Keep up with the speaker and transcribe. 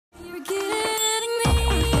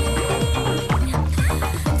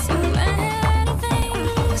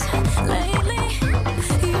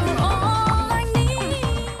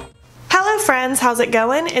how's it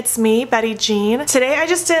going? It's me, Betty Jean. Today I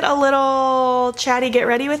just did a little chatty get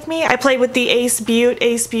ready with me. I played with the Ace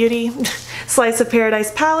Beauty Slice of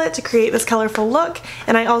Paradise palette to create this colorful look,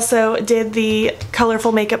 and I also did the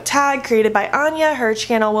colorful makeup tag created by Anya. Her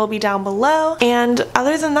channel will be down below. And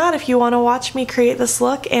other than that, if you want to watch me create this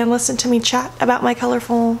look and listen to me chat about my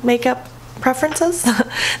colorful makeup preferences,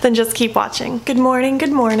 then just keep watching. Good morning,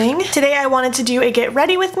 good morning. Today I wanted to do a get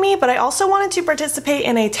ready with me, but I also wanted to participate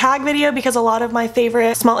in a tag video because a lot of my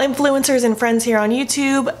favorite small influencers and friends here on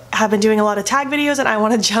YouTube have been doing a lot of tag videos, and I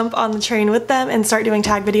want to jump on the train with them and start doing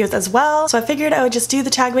tag videos as well. So I figured I would just do the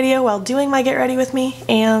tag video while doing my get ready with me,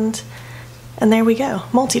 and there we go,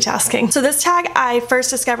 multitasking. So this tag I first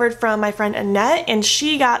discovered from my friend Annette, and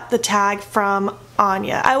she got the tag from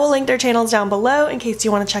Anya. I will link their channels down below in case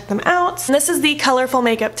you want to check them out. And this is the colorful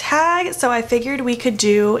makeup tag, so I figured we could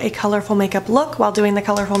do a colorful makeup look while doing the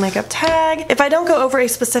colorful makeup tag. If I don't go over a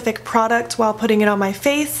specific product while putting it on my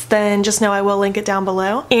face, then just know I will link it down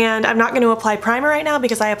below. And I'm not going to apply primer right now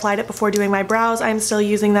because I applied it before doing my brows. I'm still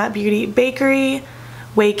using that Bakerie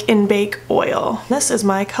Wake and Bake oil. This is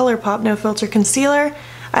my Colourpop No Filter Concealer.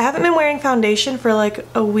 I haven't been wearing foundation for like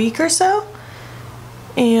a week or so,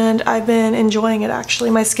 and I've been enjoying it actually.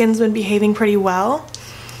 My skin's been behaving pretty well.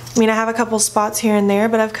 I mean, I have a couple spots here and there,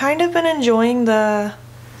 but I've kind of been enjoying the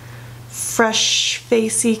fresh,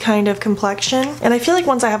 facey kind of complexion. And I feel like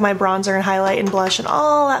once I have my bronzer and highlight and blush and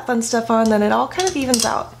all that fun stuff on, then it all kind of evens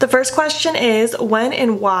out. The first question is, when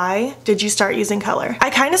and why did you start using color? I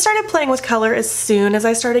kind of started playing with color as soon as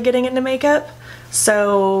I started getting into makeup.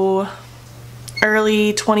 So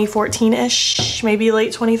early 2014-ish, maybe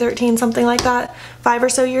late 2013, something like that, 5 or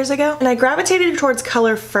so years ago. And I gravitated towards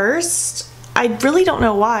color first. I really don't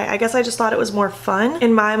know why. I guess I just thought it was more fun.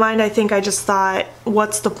 In my mind, I think I just thought,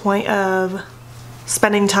 what's the point of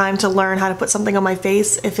spending time to learn how to put something on my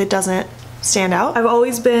face if it doesn't stand out? I've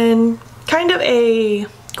always been kind of a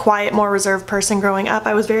quiet, more reserved person growing up.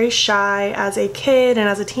 I was very shy as a kid and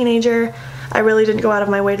as a teenager. I really didn't go out of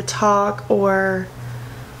my way to talk or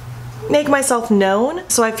make myself known.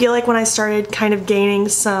 So I feel like when I started kind of gaining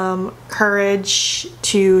some courage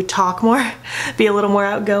to talk more, be a little more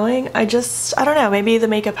outgoing, I don't know, maybe the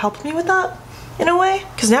makeup helped me with that in a way.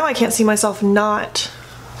 Because now I can't see myself not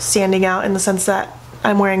standing out in the sense that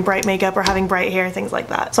I'm wearing bright makeup or having bright hair, things like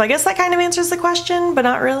that. So I guess that kind of answers the question, but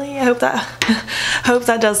not really. I hope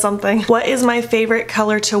that does something. What is my favorite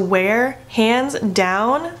color to wear? Hands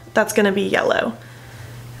down, that's gonna be yellow.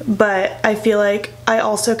 But I feel like I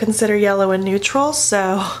also consider yellow a neutral,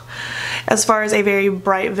 so as far as a very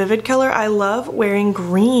bright, vivid color, I love wearing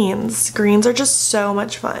greens. Greens are just so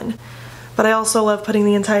much fun. But I also love putting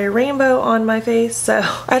the entire rainbow on my face, so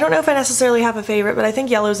I don't know if I necessarily have a favorite, but I think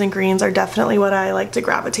yellows and greens are definitely what I like to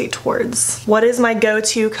gravitate towards. What is my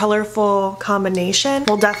go-to colorful combination?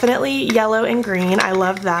 Well, definitely yellow and green. I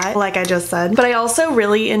love that, like I just said. But I also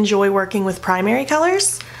really enjoy working with primary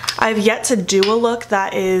colors. I've yet to do a look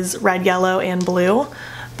that is red, yellow, and blue,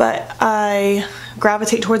 but I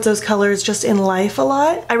gravitate towards those colors just in life a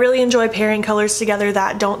lot. I really enjoy pairing colors together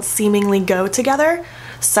that don't seemingly go together,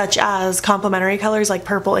 such as complementary colors like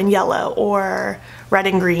purple and yellow or red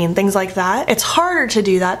and green, things like that. It's harder to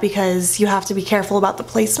do that because you have to be careful about the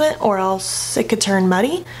placement or else it could turn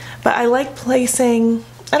muddy, but I like placing,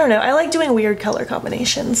 I don't know, I like doing weird color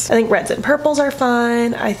combinations. I think reds and purples are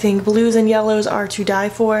fun. I think blues and yellows are to die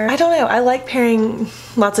for. I don't know, I like pairing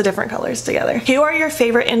lots of different colors together. Who are your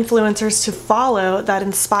favorite influencers to follow that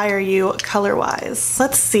inspire you color-wise?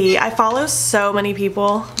 Let's see, I follow so many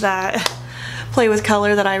people that play with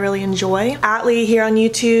color that I really enjoy. Atlee here on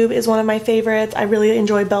YouTube is one of my favorites. I really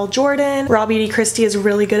enjoy Belle Jordan. Raw Beauty Christie is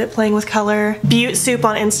really good at playing with color. Beaute Soup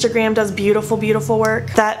on Instagram does beautiful, beautiful work.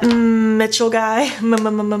 That Mitchell guy,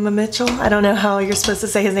 Mitchell, I don't know how you're supposed to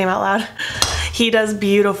say his name out loud. He does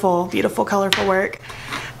beautiful, beautiful, colorful work.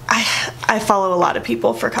 I follow a lot of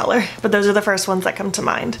people for color, but those are the first ones that come to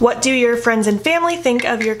mind. What do your friends and family think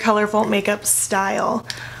of your colorful makeup style?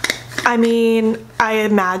 I mean, I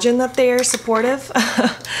imagine that they're supportive.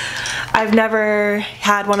 I've never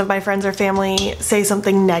had one of my friends or family say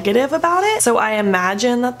something negative about it, so I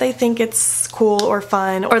imagine that they think it's cool or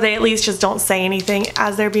fun, or they at least just don't say anything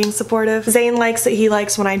as they're being supportive. Zane likes it. He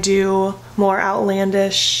likes when I do more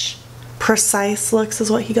outlandish, precise looks is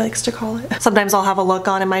what he likes to call it. Sometimes I'll have a look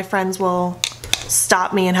on and my friends will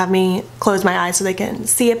stop me and have me close my eyes so they can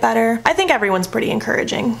see it better. I think everyone's pretty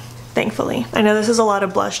encouraging, thankfully. I know this is a lot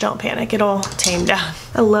of blush, don't panic, it'll tame down.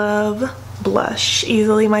 I love blush,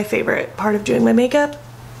 easily my favorite part of doing my makeup,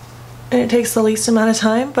 and it takes the least amount of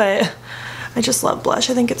time, but I just love blush.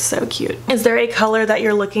 I think it's so cute. Is there a color that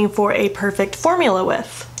you're looking for a perfect formula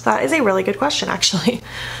with? That is a really good question, actually.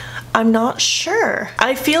 I'm not sure.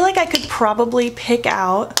 I feel like I could probably pick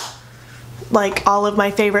out like all of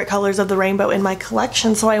my favorite colors of the rainbow in my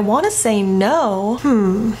collection, so I want to say no.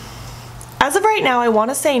 As of right now, I want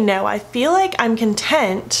to say no. I feel like I'm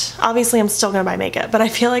content. Obviously, I'm still gonna buy makeup, but I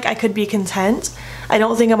feel like I could be content. I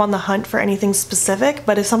don't think I'm on the hunt for anything specific,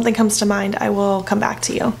 but if something comes to mind, I will come back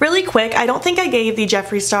to you. Really quick, I don't think I gave the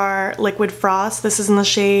Jeffree Star Liquid Frost. This is in the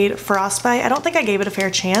shade Frostbite. I don't think I gave it a fair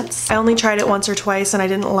chance. I only tried it once or twice and I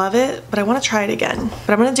didn't love it, but I want to try it again.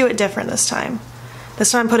 But I'm gonna do it different this time.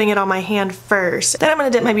 This time I'm putting it on my hand first. Then I'm gonna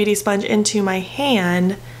dip my beauty sponge into my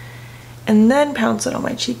hand and then pounce it on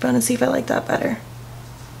my cheekbone and see if I like that better.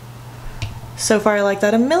 So far I like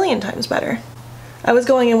that a million times better. I was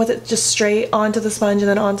going in with it just straight onto the sponge and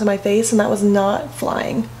then onto my face, and that was not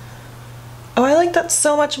flying. Oh, I like that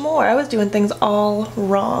so much more. I was doing things all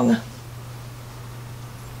wrong.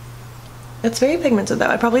 It's very pigmented though.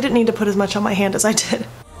 I probably didn't need to put as much on my hand as I did.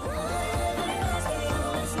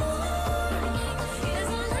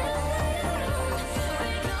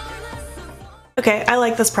 Okay, I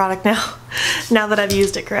like this product now, now that I've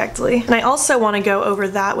used it correctly. And I also want to go over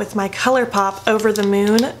that with my Colourpop Over the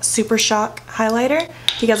Moon Super Shock highlighter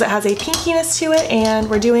because it has a pinkiness to it and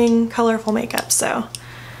we're doing colorful makeup, so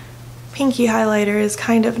pinky highlighter is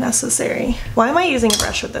kind of necessary. Why am I using a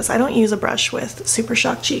brush with this? I don't use a brush with Super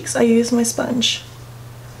Shock cheeks. I use my sponge.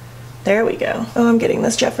 There we go. Oh, I'm getting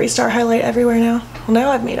this Jeffree Star highlight everywhere now. Well, now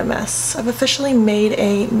I've made a mess. I've officially made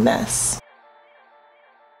a mess.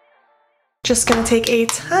 Just gonna take a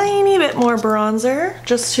tiny bit more bronzer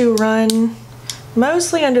just to run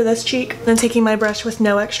mostly under this cheek, then taking my brush with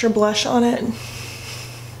no extra blush on it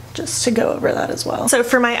just to go over that as well. So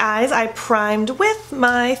for my eyes, I primed with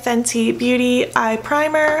my Fenty Beauty Eye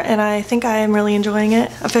Primer, and I think I am really enjoying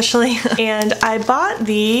it officially. And I bought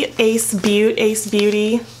the Ace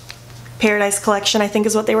Beauty Paradise collection, I think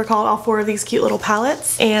is what they were called, all 4 of these cute little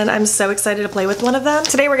palettes, and I'm so excited to play with one of them.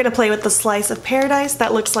 Today we're gonna play with the Slice of Paradise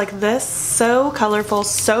that looks like this. So colorful,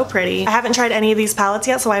 so pretty. I haven't tried any of these palettes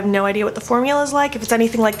yet, so I have no idea what the formula is like. If it's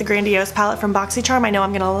anything like the Grandiose palette from BoxyCharm, I know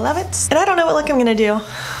I'm gonna love it. And I don't know what look I'm gonna do.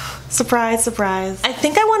 Surprise, surprise. I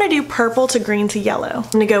think I want to do purple to green to yellow. I'm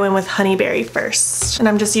gonna go in with Honeyberry first. And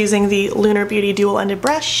I'm just using the Lunar Beauty dual-ended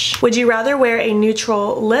brush. Would you rather wear a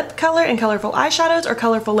neutral lip color and colorful eyeshadows or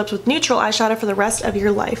colorful lips with neutral eyeshadow for the rest of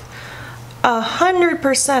your life?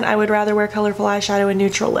 100% I would rather wear colorful eyeshadow and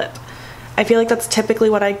neutral lip. I feel like that's typically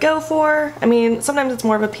what I go for. I mean, sometimes it's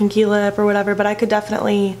more of a pinky lip or whatever, but I could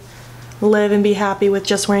definitely live and be happy with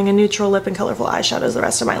just wearing a neutral lip and colorful eyeshadows the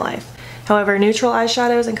rest of my life. However, neutral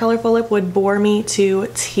eyeshadows and colorful lip would bore me to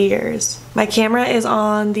tears. My camera is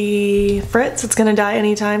on the fritz. It's gonna die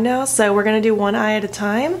anytime now, so we're gonna do one eye at a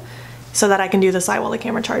time so that I can do this eye while the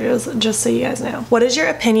camera charges, just so you guys know. What is your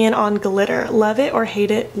opinion on glitter? Love it or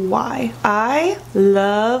hate it? Why? I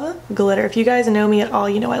love glitter. If you guys know me at all,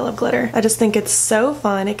 you know I love glitter. I just think it's so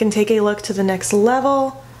fun. It can take a look to the next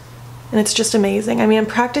level, and it's just amazing. I mean, I'm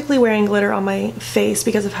practically wearing glitter on my face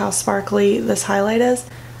because of how sparkly this highlight is.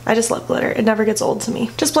 I just love glitter. It never gets old to me.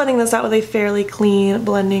 Just blending this out with a fairly clean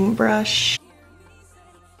blending brush.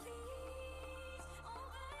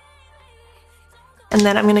 And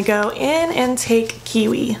then I'm gonna go in and take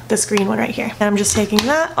Kiwi, this green one right here. And I'm just taking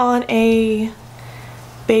that on a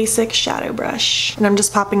basic shadow brush. And I'm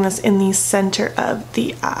just popping this in the center of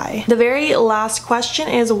the eye. The very last question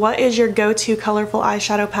is, what is your go-to colorful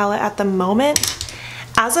eyeshadow palette at the moment?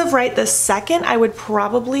 As of right this second, I would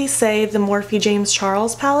probably say the Morphe James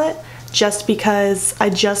Charles palette, just because I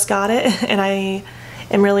just got it and I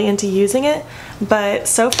am really into using it. But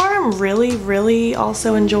so far I'm really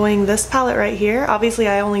also enjoying this palette right here. Obviously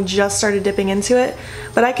I only just started dipping into it,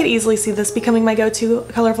 but I could easily see this becoming my go-to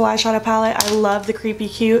colorful eyeshadow palette. I love the Creepy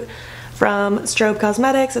Cute from Strobe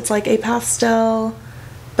Cosmetics. It's like a pastel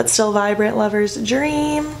but still vibrant lover's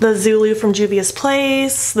dream. The Zulu from Juvia's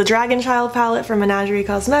Place, the Dragon Child palette from Menagerie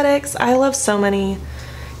Cosmetics. I love so many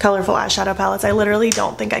colorful eyeshadow palettes. I literally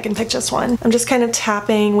don't think I can pick just one. I'm just kind of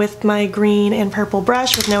tapping with my green and purple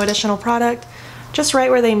brush with no additional product, just right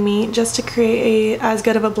where they meet, just to create as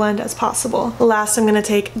good of a blend as possible. Last, I'm gonna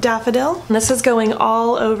take Daffodil. And this is going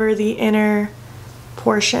all over the inner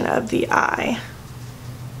portion of the eye,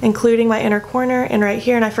 including my inner corner and right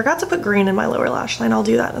here. And I forgot to put green in my lower lash line. I'll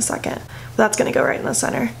do that in a second. But that's gonna go right in the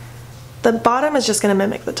center. The bottom is just gonna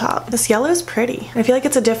mimic the top. This yellow is pretty. I feel like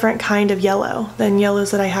it's a different kind of yellow than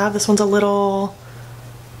yellows that I have. This one's a little,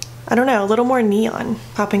 I don't know, a little more neon.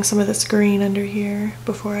 Popping some of this green under here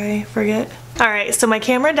before I forget. All right, so my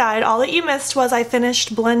camera died. All that you missed was I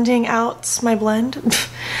finished blending out my blend.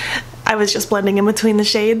 I was just blending in between the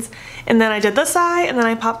shades. And then I did this eye, and then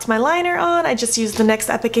I popped my liner on. I just used the NYX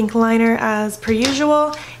Epic Ink Liner as per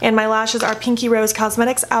usual. And my lashes are Pinky Rose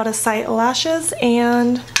Cosmetics Out of Sight lashes.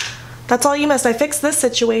 And that's all you missed. I fixed this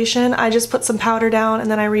situation. I just put some powder down,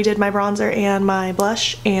 and then I redid my bronzer and my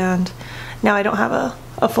blush. And now I don't have a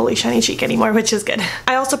fully shiny cheek anymore, which is good.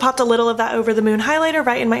 I also popped a little of that Over the Moon highlighter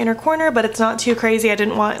right in my inner corner, but it's not too crazy. I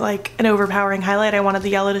didn't want like an overpowering highlight. I wanted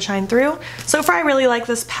the yellow to shine through. So far I really like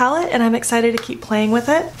this palette, and I'm excited to keep playing with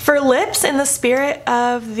it. For lips, in the spirit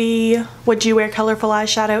of the would you wear colorful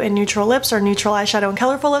eyeshadow and neutral lips, or neutral eyeshadow and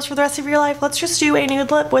colorful lips for the rest of your life, let's just do a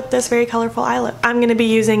nude lip with this very colorful eye lip. I'm gonna be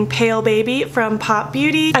using Pale Baby from Pop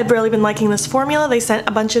Beauty. I've really been liking this formula. They sent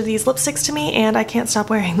a bunch of these lipsticks to me, and I can't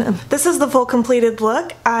stop wearing them. This is the full completed look.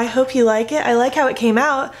 I hope you like it. I like how it came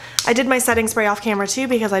out. I did my setting spray off camera too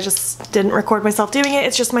because I just didn't record myself doing it.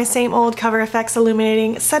 It's just my same old Cover FX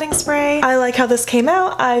Illuminating setting spray. I like how this came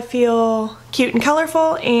out. I feel cute and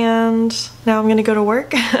colorful, and now I'm gonna go to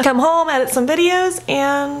work, come home, edit some videos,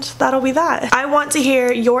 and that'll be that. I want to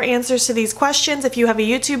hear your answers to these questions. If you have a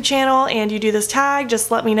YouTube channel and you do this tag,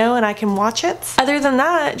 just let me know and I can watch it. Other than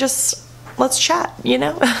that, just let's chat, you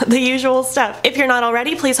know, the usual stuff. If you're not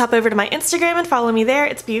already, please hop over to my Instagram and follow me there.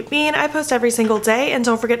 It's beautbean. I post every single day, and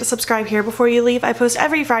don't forget to subscribe here before you leave. I post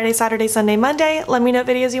every Friday, Saturday, Sunday, Monday. Let me know what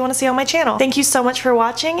videos you want to see on my channel. Thank you so much for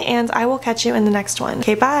watching, and I will catch you in the next one.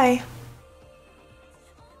 Okay, bye.